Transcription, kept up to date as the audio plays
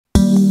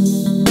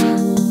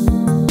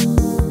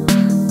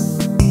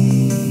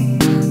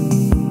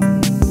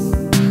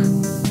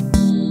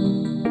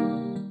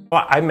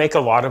Well, I make a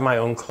lot of my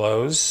own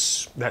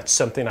clothes. That's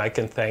something I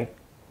can thank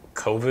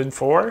COVID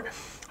for.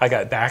 I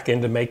got back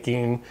into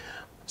making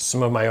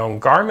some of my own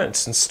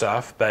garments and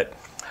stuff, but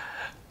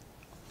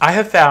I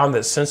have found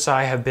that since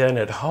I have been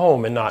at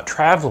home and not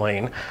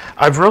traveling,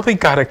 I've really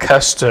got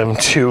accustomed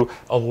to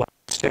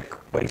elastic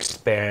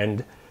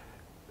waistband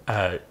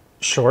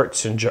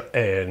shorts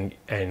and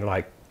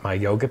like my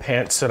yoga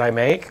pants that I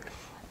make,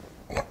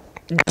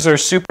 because they're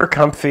super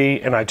comfy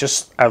and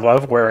I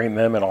love wearing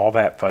them and all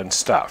that fun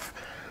stuff.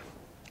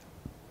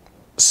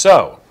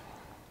 So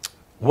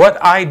what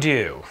I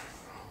do,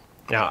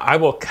 now I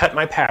will cut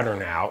my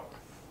pattern out,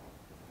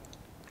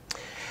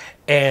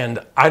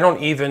 and I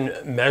don't even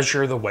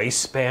measure the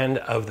waistband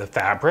of the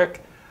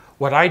fabric.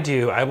 What I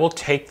do, I will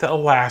take the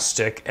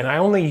elastic, and I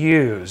only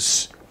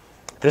use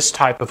this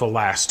type of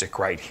elastic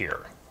right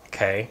here,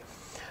 okay?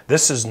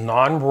 This is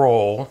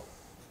non-roll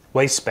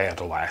waistband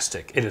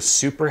elastic. It is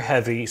super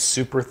heavy,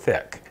 super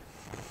thick,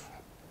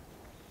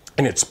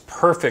 and it's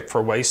perfect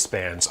for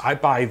waistbands. I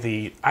buy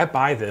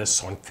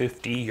this on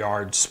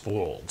 50-yard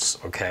spools,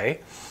 okay?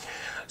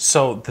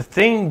 So the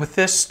thing with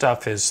this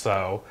stuff is,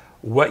 though,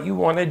 what you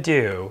want to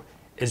do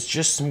is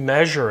just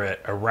measure it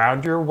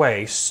around your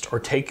waist, or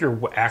take your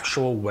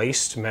actual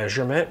waist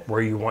measurement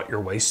where you want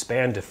your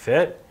waistband to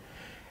fit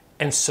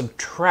and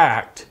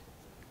subtract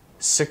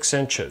 6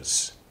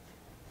 inches.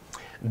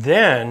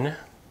 Then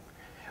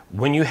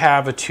when you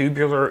have a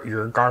tubular,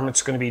 your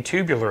garment's going to be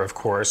tubular, of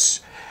course,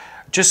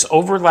 just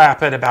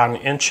overlap it about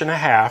 1.5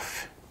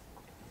 inches,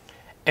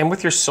 and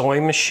with your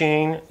sewing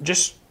machine,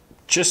 just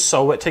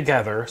sew it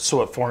together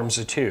so it forms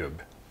a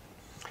tube.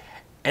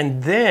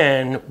 And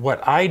then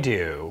what I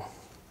do,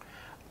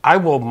 I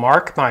will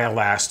mark my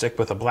elastic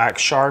with a black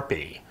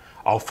Sharpie.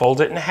 I'll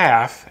fold it in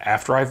half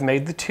after I've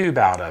made the tube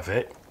out of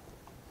it,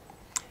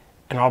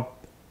 and I'll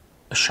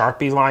a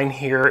Sharpie line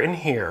here and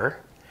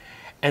here,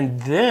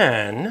 and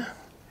then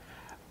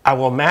I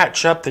will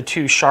match up the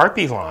 2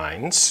 Sharpie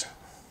lines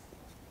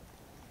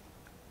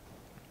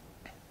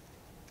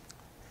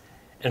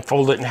and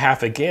fold it in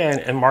half again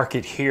and mark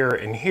it here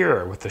and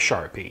here with the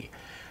Sharpie.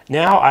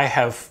 Now I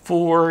have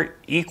 4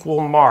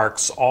 equal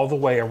marks all the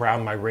way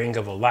around my ring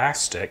of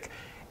elastic,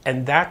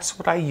 and that's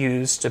what I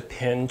use to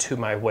pin to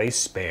my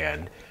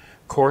waistband,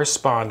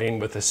 corresponding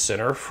with the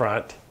center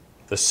front,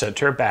 the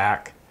center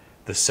back,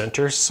 the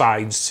center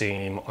side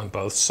seam on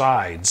both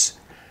sides.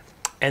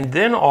 And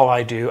then all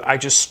I do, I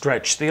just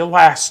stretch the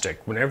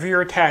elastic. Whenever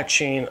you're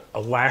attaching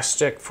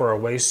elastic for a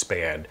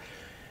waistband,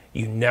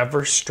 you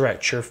never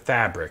stretch your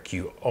fabric.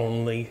 You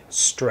only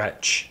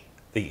stretch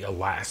the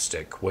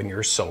elastic when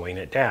you're sewing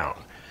it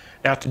down.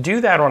 Now, to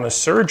do that on a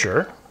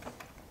serger,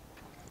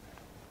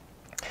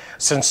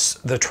 since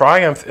the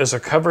Triumph is a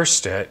cover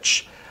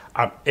stitch,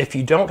 if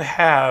you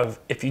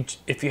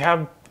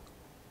have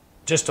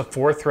just a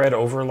 4-thread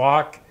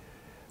overlock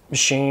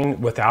machine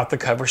without the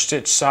cover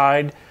stitch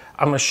side,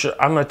 I'm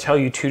gonna tell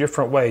you 2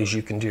 different ways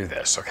you can do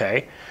this,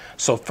 okay?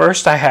 So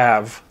first, I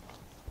have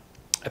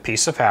a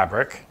piece of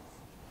fabric,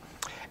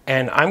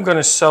 and I'm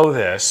gonna sew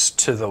this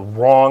to the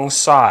wrong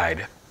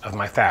side of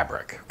my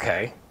fabric,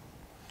 okay?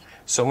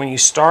 So when you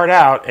start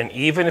out, and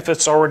even if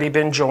it's already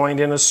been joined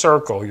in a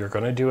circle, you're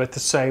gonna do it the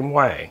same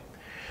way.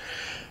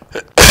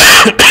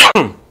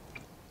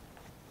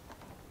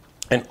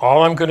 And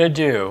all I'm gonna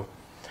do,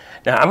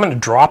 now I'm gonna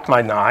drop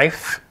my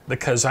knife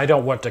because I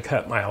don't want to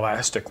cut my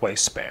elastic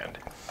waistband.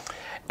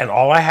 And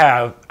all I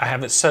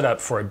have it set up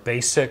for a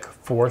basic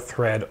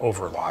 4-thread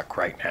overlock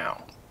right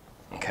now,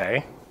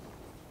 okay?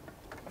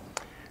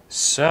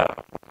 So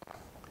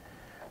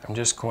I'm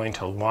just going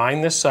to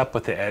line this up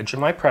with the edge of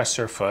my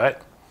presser foot.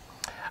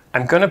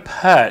 I'm going to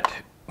put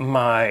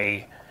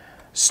my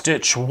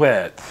stitch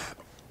width,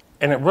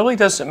 and it really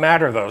doesn't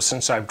matter though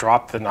since I've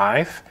dropped the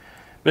knife,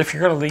 but if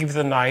you're going to leave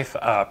the knife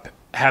up,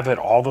 have it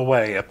all the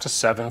way up to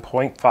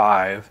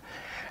 7.5,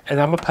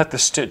 and I'm going to put the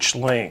stitch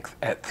length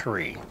at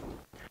 3.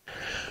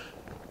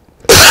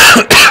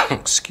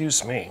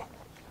 Excuse me.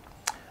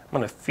 I'm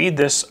going to feed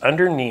this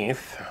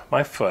underneath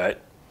my foot,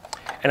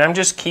 and I'm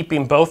just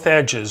keeping both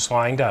edges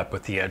lined up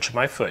with the edge of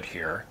my foot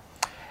here.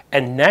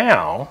 And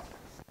now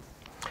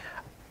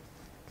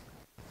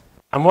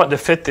I'm wanting to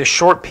fit this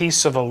short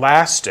piece of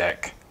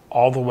elastic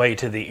all the way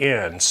to the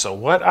end. So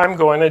what I'm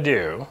going to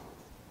do,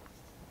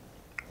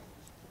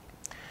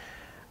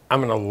 I'm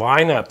going to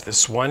line up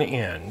this one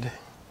end.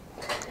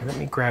 Let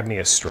me grab me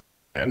a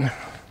strand.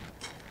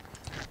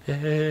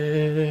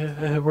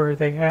 Where are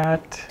they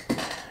at?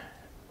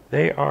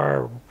 They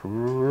are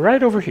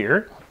right over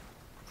here.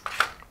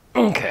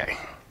 Okay.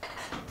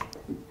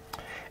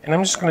 And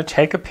I'm just going to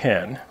take a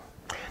pin.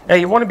 Now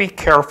you want to be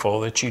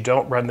careful that you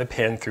don't run the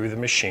pin through the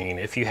machine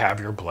if you have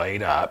your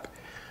blade up,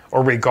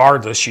 or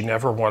regardless, you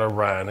never want to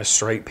run a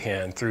straight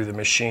pin through the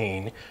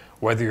machine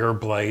whether your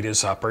blade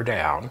is up or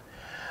down.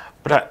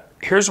 But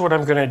here's what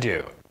I'm going to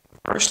do.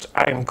 First,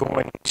 I am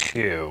going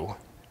to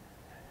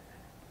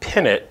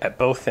pin it at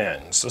both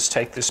ends. Let's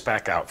take this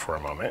back out for a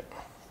moment.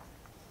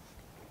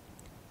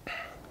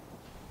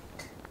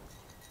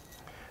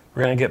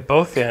 We're going to get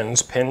both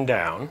ends pinned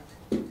down.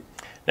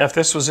 Now if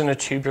this was in a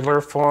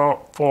tubular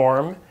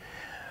form,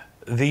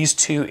 these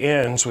two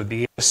ends would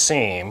be a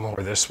seam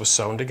where this was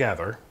sewn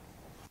together.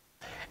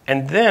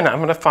 And then I'm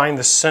going to find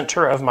the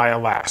center of my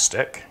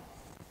elastic.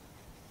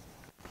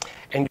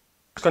 And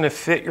you're going to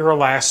fit your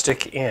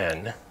elastic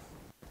in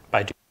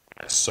by doing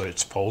this. So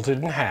it's folded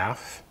in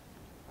half.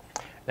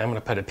 Now I'm going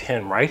to put a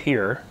pin right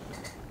here.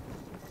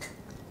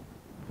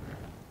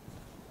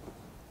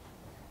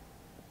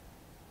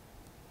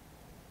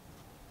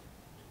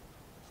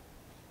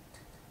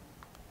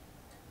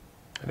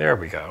 There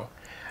we go.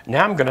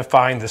 Now I'm going to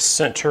find the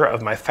center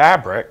of my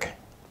fabric.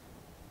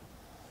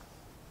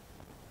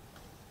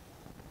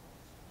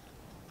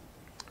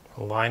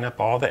 Line up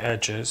all the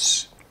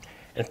edges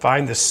and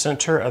find the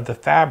center of the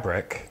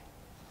fabric.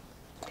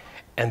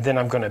 And then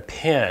I'm going to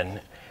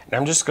pin. And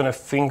I'm just going to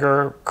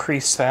finger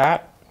crease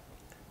that.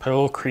 Put a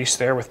little crease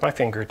there with my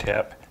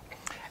fingertip.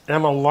 And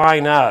I'm going to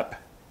line up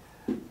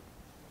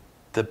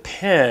the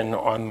pin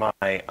on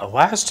my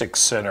elastic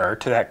center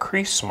to that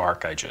crease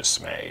mark I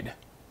just made.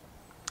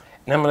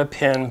 And I'm going to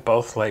pin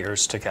both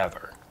layers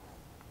together.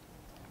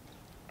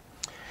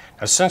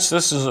 Now since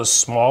this is a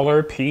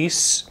smaller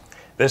piece,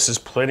 this is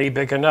plenty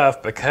big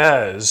enough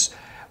because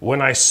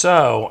when I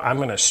sew, I'm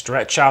going to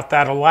stretch out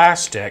that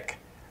elastic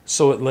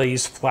so it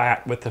lays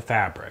flat with the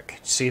fabric.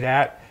 See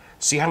that?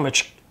 See how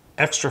much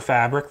extra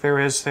fabric there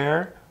is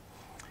there?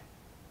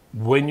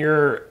 When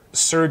you're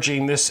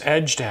serging this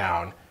edge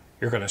down,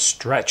 you're going to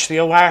stretch the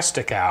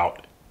elastic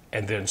out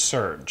and then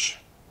serge.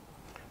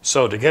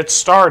 So to get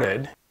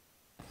started,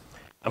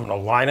 I'm going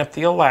to line up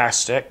the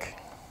elastic.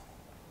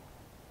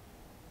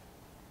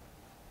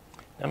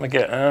 I'm going to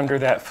get under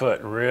that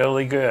foot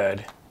really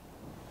good.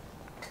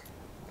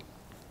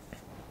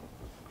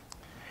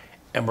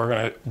 And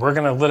we're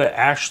going to let it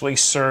actually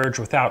serge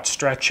without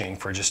stretching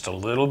for just a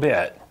little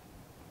bit,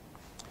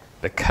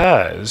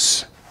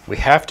 because we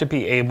have to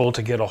be able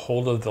to get a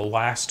hold of the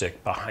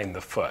elastic behind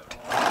the foot.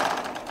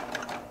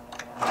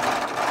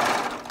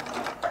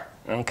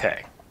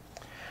 Okay.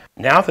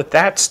 Now that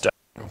that's done,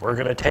 we're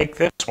going to take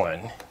this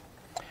one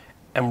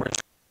and we're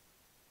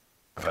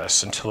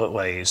us until it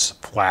lays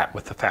flat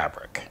with the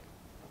fabric.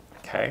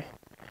 Okay?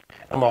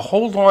 I'm going to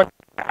hold on to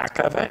the back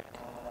of it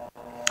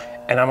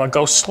and I'm going to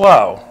go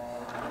slow.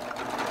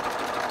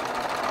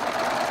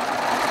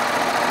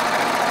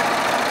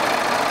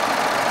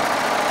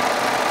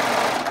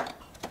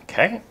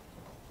 Okay? I'm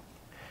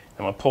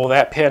going to pull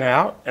that pin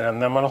out and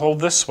then I'm going to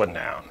hold this one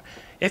down.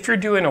 If you're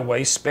doing a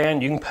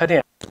waistband, you can put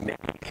in as many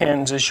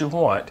pins as you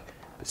want.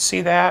 But see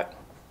that?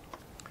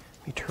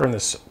 Let me turn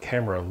this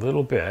camera a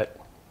little bit.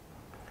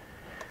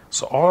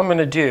 So all I'm going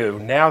to do,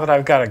 now that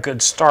I've got a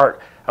good start,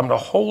 I'm going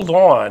to hold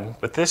on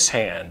with this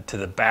hand to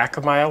the back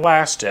of my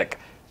elastic,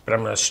 but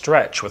I'm going to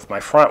stretch with my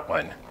front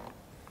one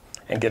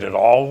and get it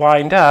all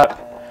lined up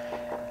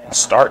and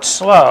start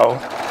slow.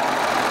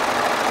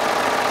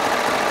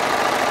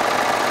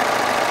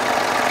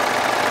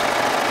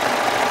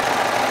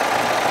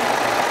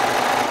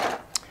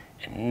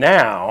 And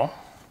now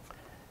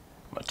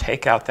I'm going to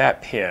take out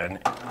that pin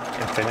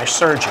and finish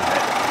serging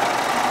it.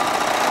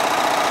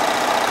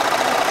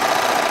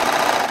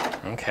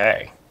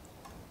 Okay,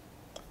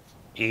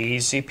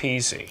 easy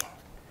peasy.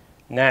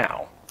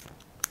 Now,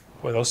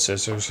 boy, those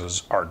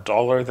scissors are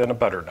duller than a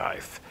butter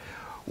knife.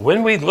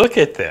 When we look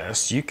at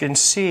this, you can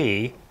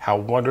see how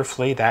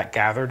wonderfully that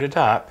gathered it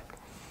up.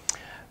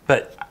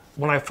 But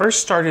when I first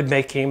started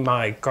making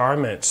my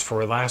garments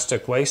for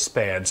elastic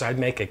waistbands, I'd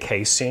make a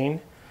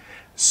casing,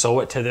 sew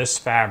it to this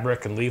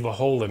fabric, and leave a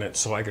hole in it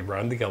so I could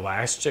run the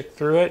elastic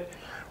through it.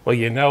 Well,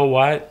 you know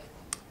what?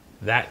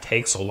 That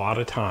takes a lot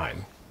of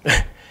time.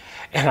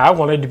 And I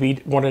wanted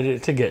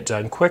it to get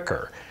done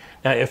quicker.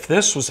 Now, if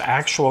this was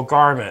actual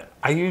garment,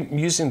 I'm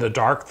using the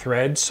dark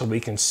thread so we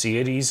can see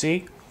it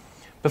easy.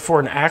 But for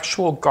an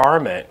actual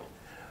garment,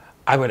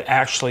 I would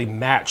actually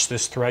match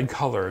this thread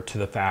color to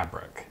the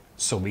fabric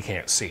so we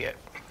can't see it.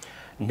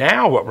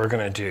 Now what we're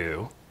going to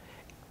do,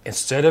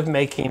 instead of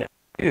making a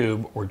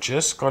tube, we're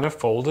just going to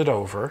fold it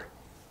over.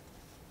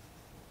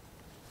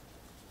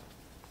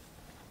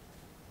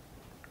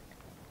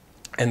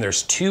 And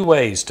there's two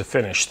ways to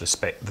finish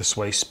this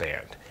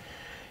waistband.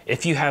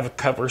 If you have a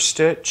cover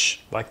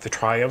stitch like the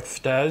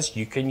Triumph does,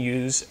 you can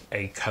use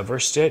a cover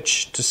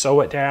stitch to sew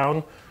it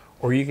down,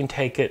 or you can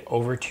take it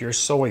over to your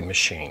sewing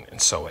machine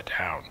and sew it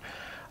down.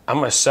 I'm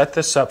going to set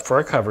this up for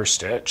a cover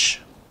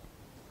stitch.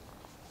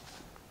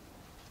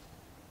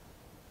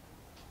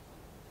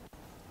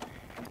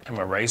 I'm going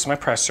to raise my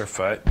presser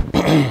foot.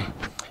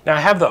 Now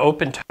I have the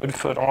open-toed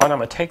foot on. I'm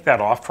going to take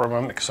that off for a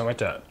moment because I'm going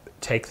to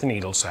take the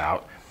needles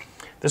out.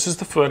 This is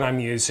the foot I'm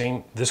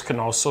using. This can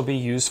also be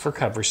used for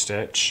cover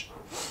stitch.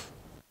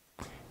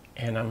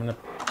 And I'm going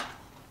to,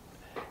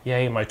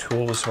 yay, my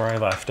tool is where I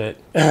left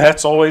it.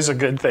 That's always a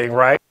good thing,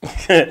 right?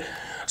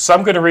 So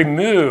I'm going to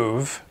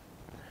remove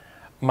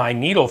my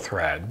needle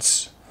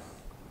threads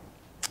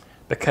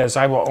because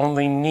I will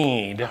only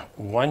need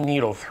one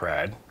needle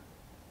thread.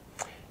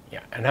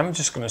 Yeah, and I'm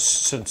just going to,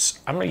 since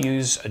I'm going to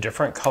use a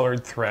different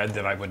colored thread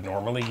than I would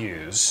normally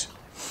use.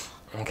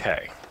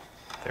 Okay,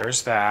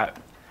 there's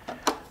that.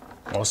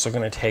 I'm also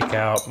going to take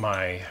out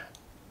my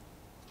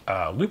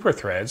looper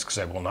threads because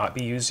I will not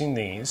be using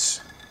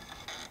these.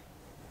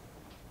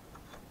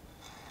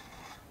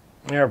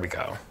 There we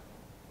go.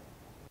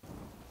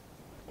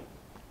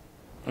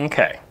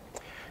 Okay,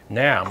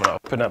 now I'm going to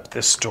open up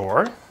this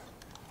door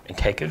and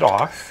take it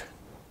off.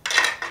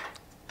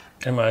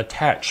 I'm going to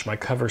attach my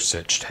cover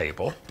stitch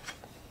table.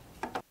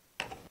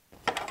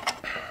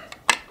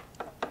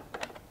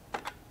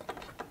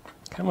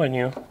 Come on,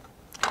 you.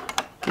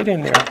 Get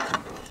in there.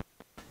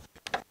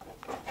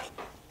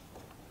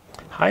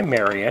 Hi,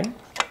 Meridian.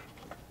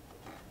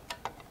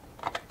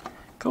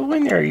 Go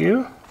in there,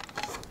 you.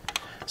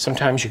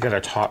 Sometimes you got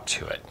to talk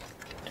to it.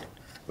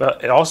 Well,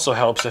 it also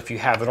helps if you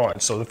have it on.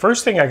 So the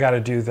first thing I got to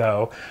do,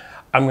 though,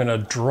 I'm going to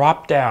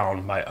drop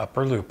down my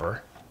upper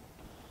looper.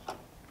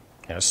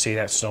 Now, see,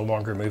 that's no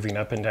longer moving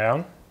up and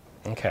down.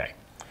 Okay.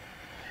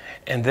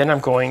 And then I'm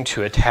going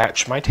to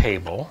attach my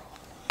table.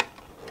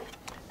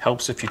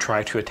 Helps if you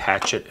try to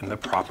attach it in the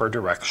proper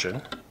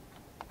direction.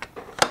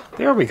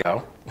 There we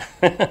go.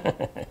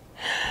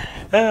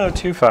 Oh,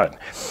 too fun.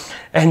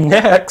 And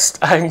next,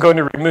 I'm going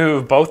to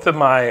remove both of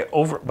my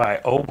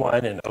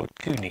O1 and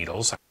O2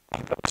 needles. I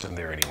don't have those in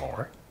there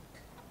anymore.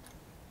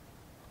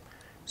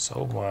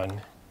 So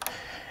one.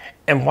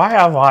 And why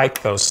I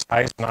like those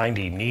size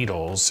 90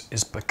 needles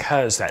is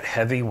because that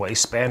heavy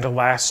waistband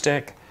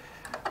elastic,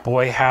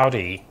 boy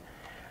howdy,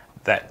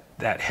 that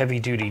heavy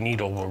duty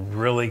needle will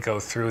really go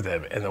through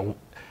them. And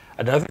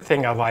another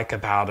thing I like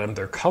about them,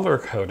 they're color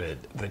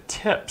coded. The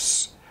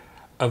tips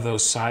of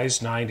those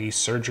size 90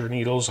 serger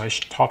needles I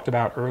talked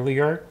about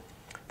earlier,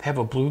 they have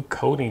a blue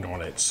coating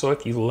on it. So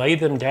if you lay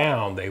them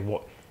down,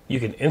 you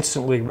can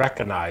instantly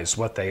recognize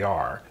what they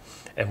are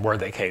and where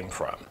they came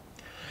from.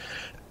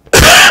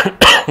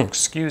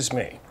 Excuse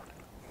me.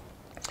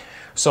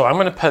 So I'm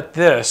going to put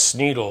this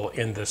needle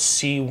in the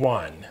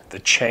C1, the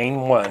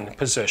chain 1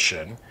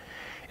 position.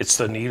 It's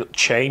the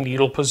chain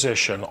needle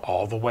position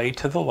all the way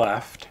to the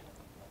left.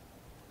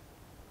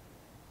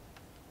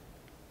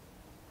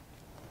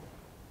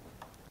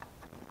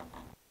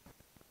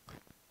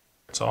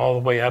 It's all the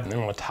way up, and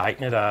then we'll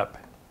tighten it up.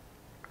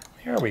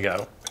 There we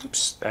go.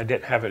 Oops, I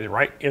didn't have it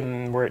right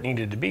in where it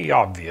needed to be,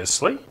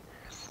 obviously.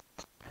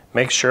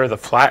 Make sure the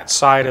flat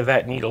side of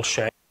that needle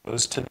shank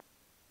goes to.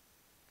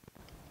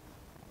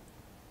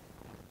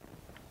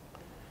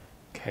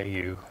 Okay,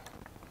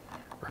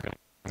 we're going to get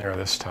in there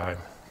this time.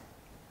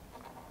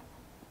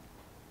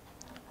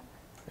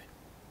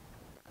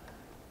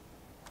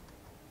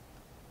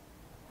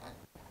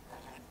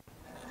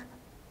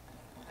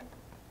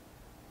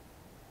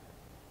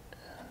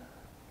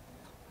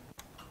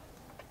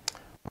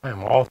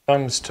 I'm all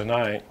thumbs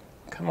tonight.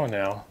 Come on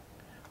now.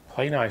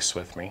 Play nice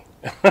with me.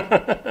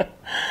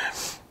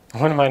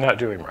 What am I not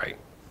doing right?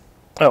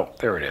 Oh,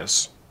 there it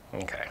is.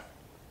 Okay.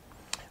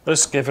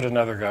 Let's give it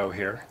another go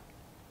here.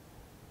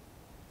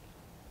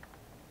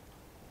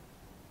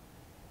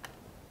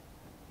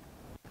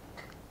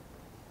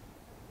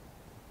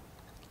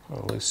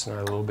 I'll loosen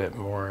it a little bit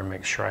more and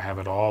make sure I have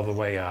it all the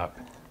way up.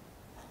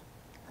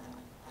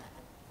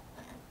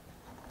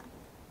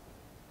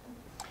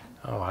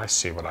 Oh, I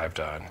see what I've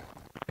done.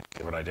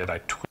 See what I did? I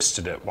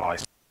twisted it while I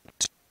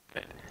twisted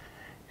it,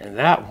 and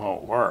that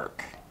won't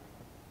work.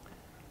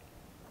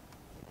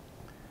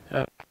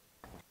 Well,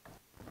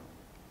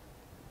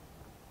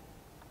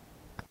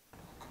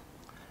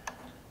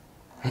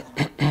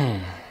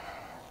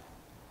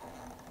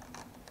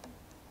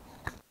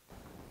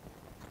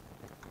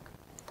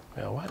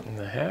 what in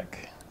the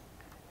heck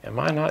am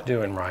I not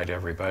doing right,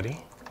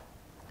 everybody?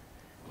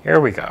 Here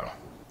we go.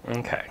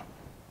 Okay.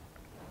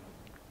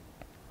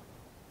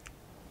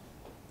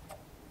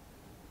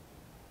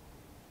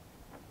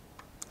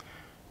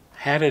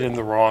 Had it in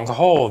the wrong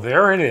hole.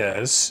 There it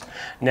is.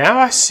 Now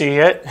I see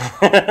it.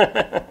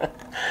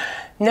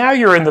 Now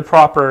you're in the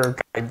proper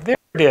guide. There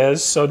it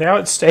is. So now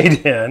it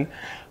stayed in.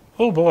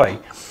 Oh boy,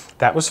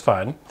 that was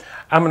fun.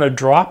 I'm going to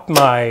drop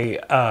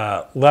my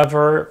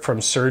lever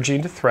from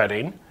serging to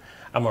threading.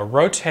 I'm going to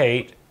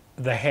rotate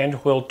the hand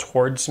wheel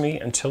towards me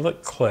until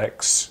it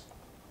clicks.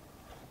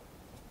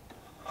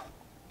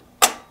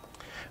 I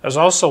was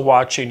also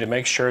watching to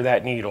make sure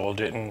that needle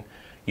didn't.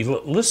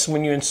 You listen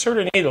when you insert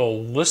a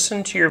needle.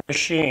 Listen to your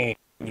machine.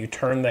 When you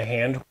turn the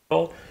hand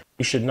wheel,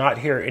 you should not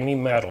hear any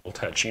metal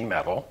touching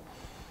metal.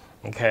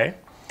 Okay.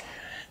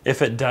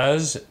 If it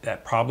does,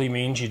 that probably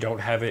means you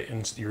don't have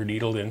your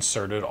needle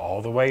inserted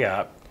all the way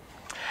up.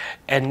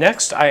 And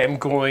next, I am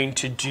going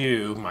to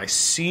do my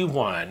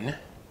C1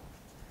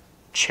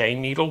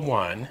 chain needle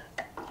 1.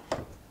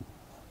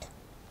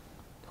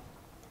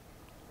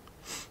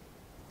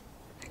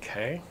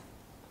 Okay.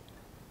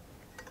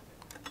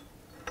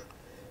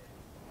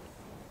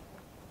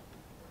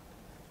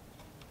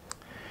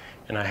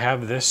 And I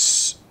have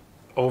this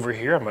over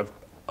here. I'm going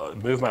to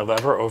move my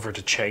lever over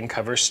to chain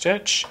cover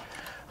stitch.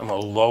 I'm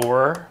going to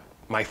lower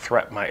my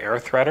air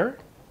threader.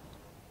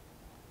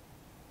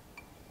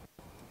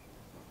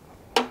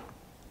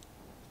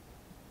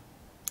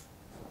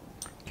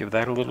 Give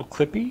that a little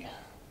clippy.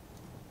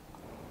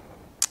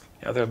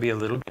 Now there'll be a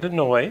little bit of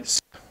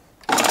noise.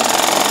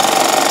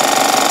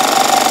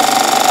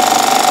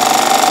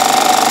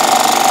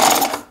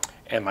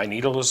 and my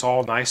needle is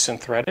all nice and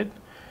threaded.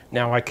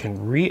 Now I can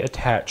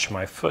reattach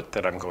my foot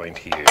that I'm going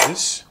to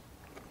use.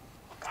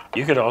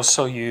 You could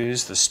also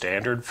use the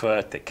standard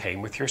foot that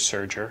came with your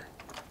serger.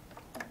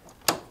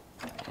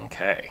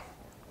 Okay.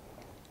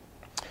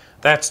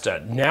 That's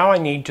done. Now I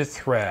need to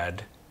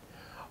thread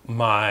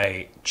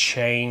my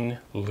chain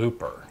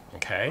looper,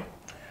 okay?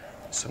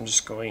 So I'm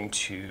just going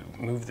to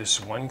move this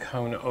one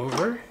cone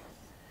over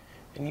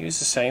and use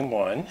the same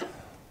one.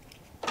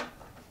 Oh,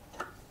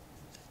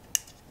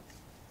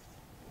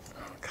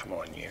 come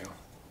on, you.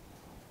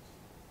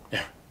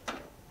 Yeah.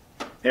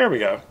 There we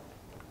go.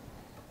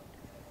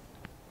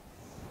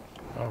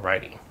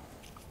 Alrighty.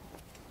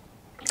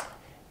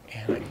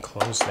 And I can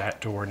close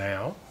that door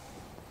now.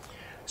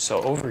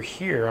 So over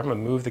here, I'm going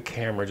to move the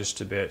camera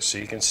just a bit so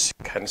you can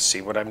kind of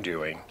see what I'm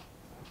doing.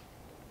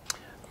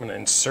 I'm going to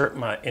insert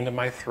into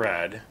my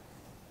thread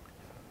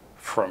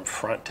from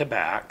front to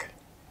back.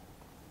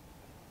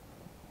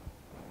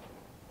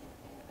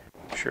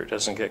 Make sure it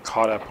doesn't get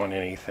caught up on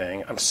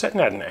anything. I'm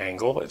sitting at an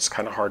angle. It's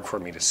kind of hard for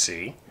me to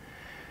see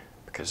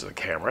because of the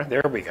camera.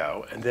 There we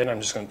go. And then I'm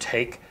just going to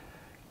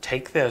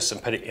take this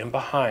and put it in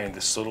behind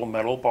this little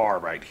metal bar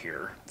right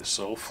here, this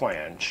little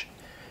flange.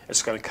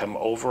 It's going to come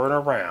over and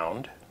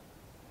around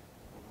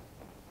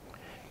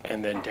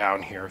and then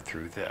down here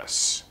through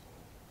this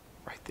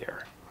right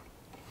there.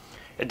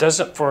 It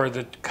doesn't for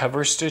the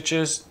cover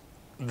stitches.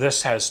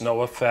 This has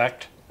no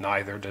effect,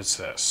 neither does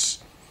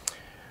this.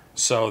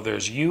 So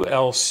there's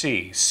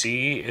ULC.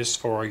 C is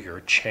for your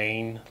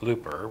chain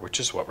looper, which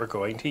is what we're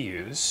going to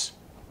use.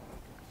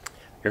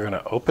 You're going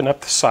to open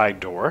up the side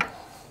door.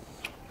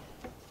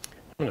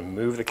 I'm going to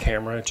move the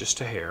camera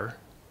just a hair.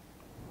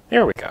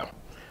 There we go.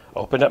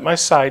 Open up my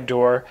side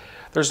door.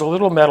 There's a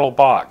little metal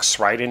box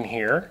right in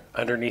here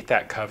underneath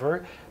that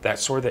cover.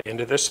 That's where the end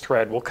of this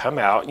thread will come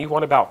out. And you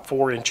want about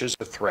 4 inches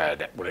of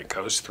thread when it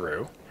goes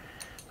through.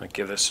 I'm going to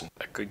give this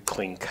a good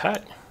clean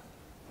cut.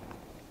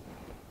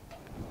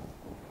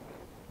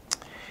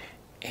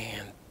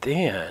 And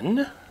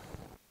then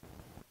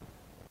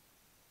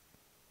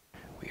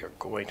we are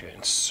going to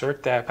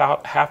insert that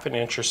about 1/2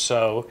 inch or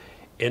so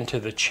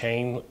into the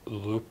chain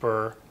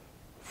looper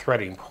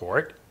threading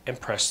port and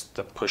press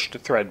the push to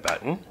thread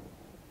button.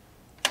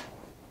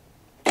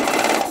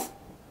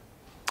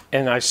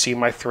 And I see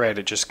my thread,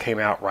 it just came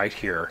out right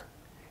here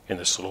in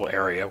this little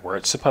area where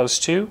it's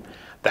supposed to.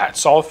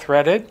 That's all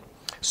threaded.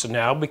 So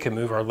now we can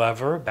move our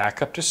lever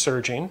back up to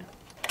serging.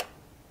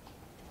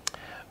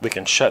 We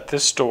can shut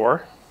this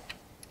door.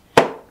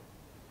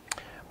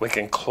 We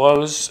can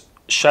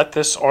shut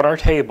this on our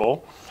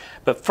table.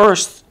 But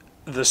first,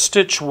 the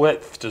stitch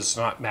width does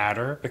not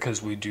matter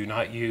because we do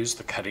not use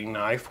the cutting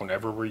knife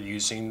whenever we're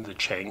using the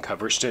chain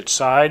cover stitch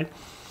side.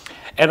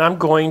 And I'm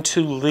going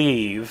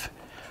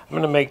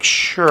to make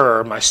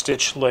sure my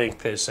stitch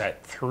length is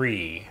at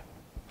 3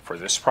 for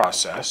this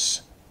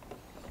process.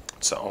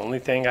 It's the only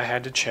thing I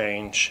had to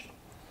change.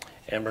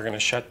 And we're going to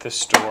shut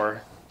this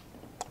door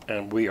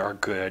and we are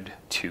good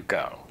to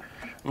go.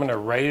 I'm going to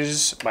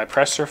raise my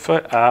presser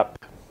foot up.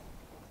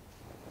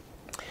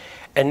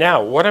 And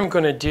now what I'm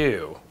going to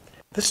do,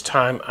 this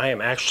time I am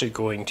actually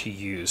going to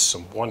use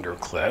some Wonder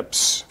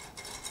Clips.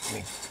 Let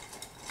me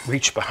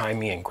reach behind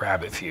me and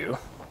grab a few.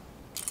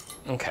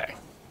 Okay.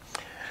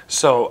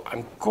 So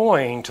I'm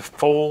going to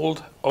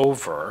fold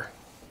over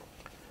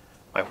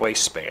my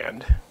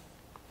waistband,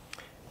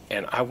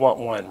 and I want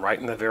one right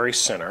in the very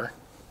center.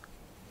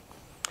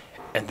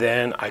 And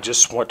then I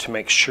just want to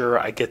make sure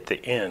I get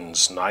the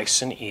ends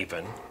nice and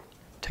even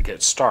to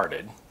get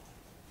started,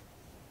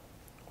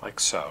 like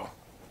so.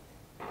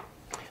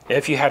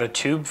 If you had a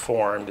tube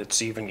formed,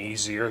 it's even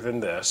easier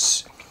than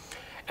this.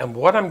 And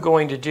what I'm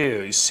going to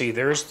do, you see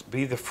there's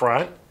the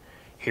front,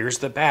 here's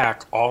the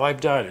back. All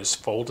I've done is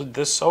folded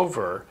this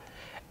over,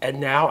 and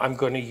now I'm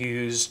going to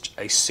use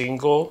a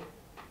single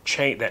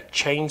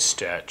chain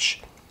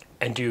stitch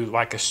and do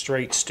like a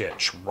straight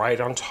stitch right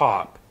on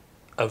top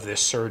of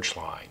this serge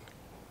line.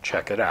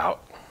 Check it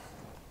out.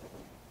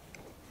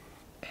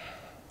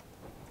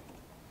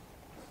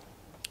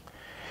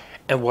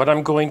 And what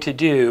I'm going to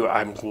do,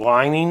 I'm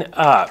lining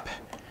up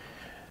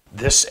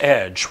this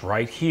edge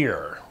right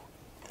here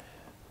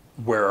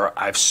where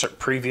I've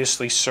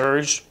previously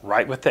serged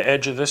right with the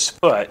edge of this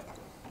foot,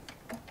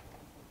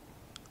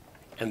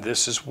 and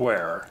this is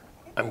where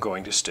I'm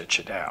going to stitch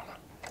it down.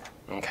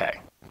 Okay,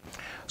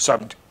 so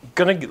I'm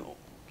going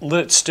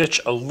to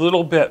stitch a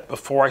little bit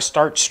before I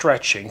start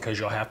stretching because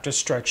you'll have to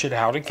stretch it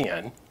out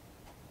again.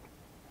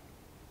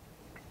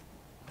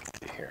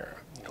 Here,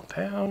 kneel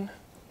down.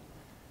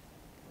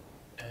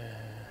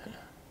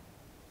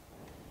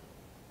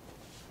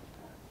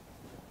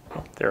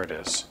 Oh, there it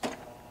is.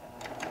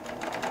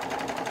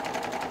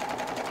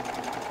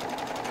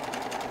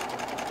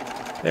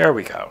 There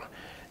we go.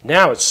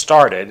 Now it's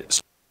started.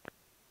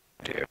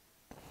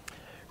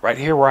 Right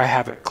here where I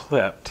have it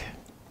clipped,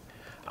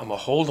 I'm going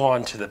to hold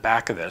on to the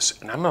back of this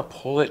and I'm going to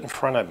pull it in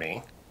front of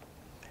me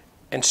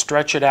and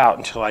stretch it out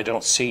until I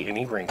don't see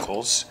any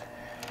wrinkles.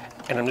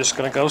 And I'm just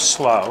going to go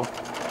slow.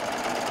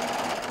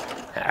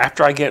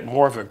 After I get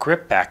more of a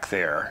grip back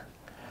there,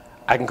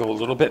 I can go a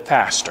little bit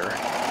faster.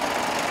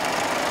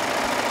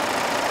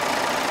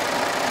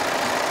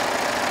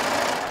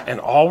 And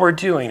all we're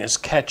doing is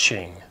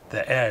catching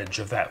the edge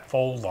of that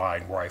fold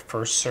line where I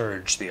first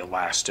serged the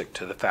elastic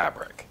to the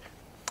fabric.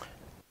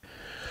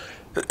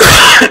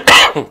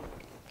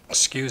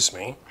 Excuse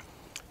me.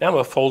 Now I'm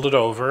going to fold it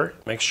over,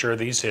 make sure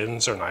these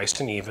ends are nice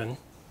and even.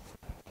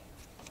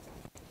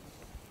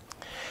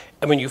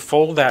 And when you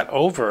fold that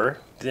over,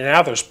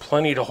 now there's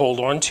plenty to hold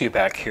on to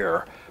back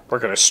here. We're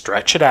going to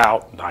stretch it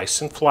out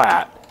nice and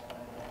flat.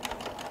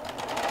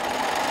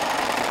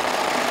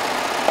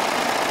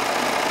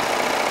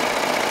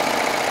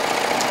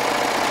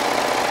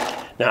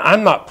 Now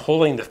I'm not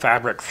pulling the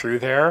fabric through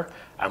there.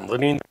 I'm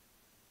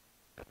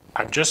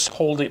just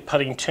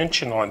putting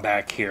tension on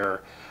back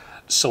here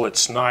so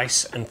it's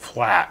nice and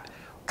flat,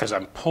 because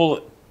I'm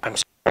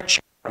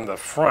stretching from the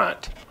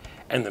front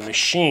and the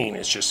machine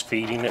is just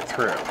feeding it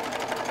through.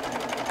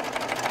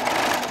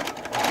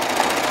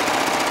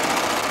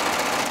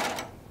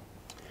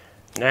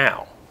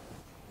 Now,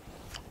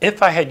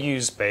 if I had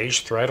used beige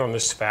thread on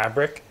this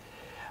fabric,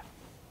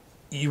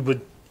 you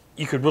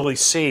could really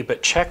see,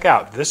 but check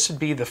out, this would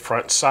be the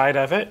front side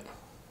of it,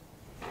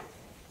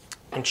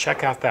 and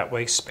check out that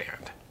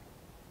waistband.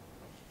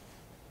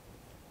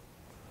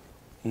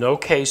 No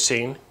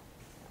casing.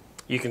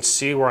 You can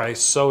see where I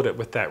sewed it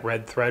with that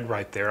red thread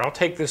right there. I'll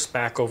take this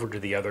back over to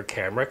the other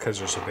camera because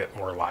there's a bit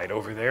more light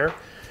over there.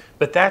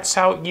 But that's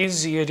how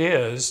easy it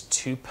is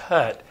to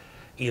put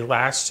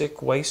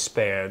elastic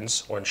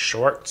waistbands on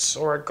shorts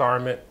or a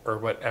garment or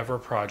whatever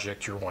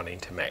project you're wanting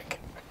to make.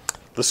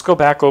 Let's go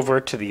back over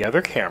to the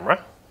other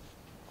camera.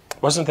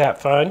 Wasn't that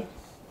fun?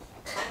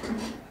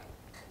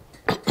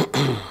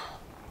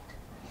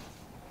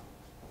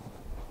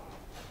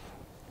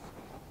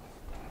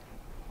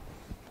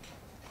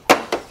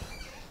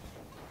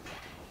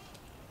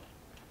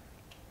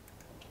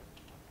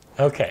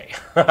 Okay,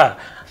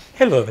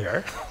 hello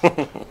there.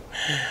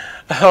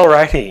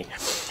 Alrighty,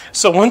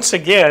 so once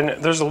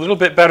again, there's a little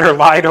bit better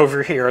light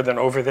over here than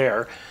over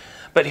there,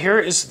 but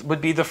here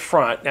would be the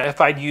front. Now, if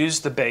I'd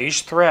used the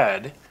beige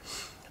thread,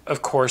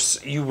 of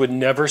course, you would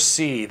never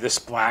see this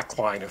black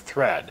line of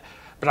thread.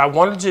 But I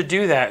wanted to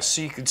do that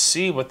so you could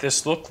see what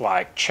this looked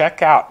like.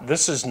 Check out,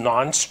 this is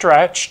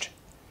non-stretched,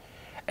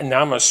 and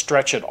now I'm going to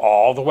stretch it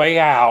all the way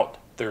out.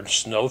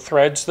 There's no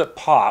threads that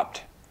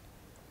popped.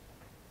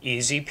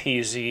 Easy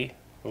peasy,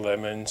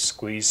 lemon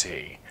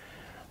squeezy.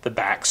 The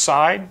back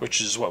side,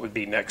 which is what would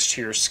be next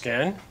to your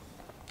skin,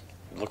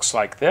 looks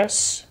like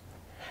this.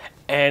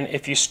 And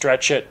if you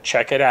stretch it,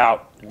 check it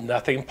out,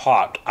 nothing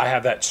popped. I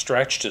have that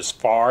stretched as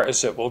far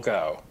as it will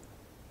go.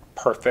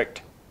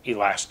 Perfect,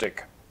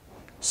 elastic,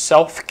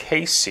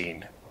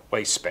 self-casing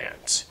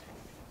waistbands.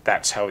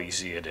 That's how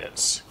easy it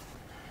is.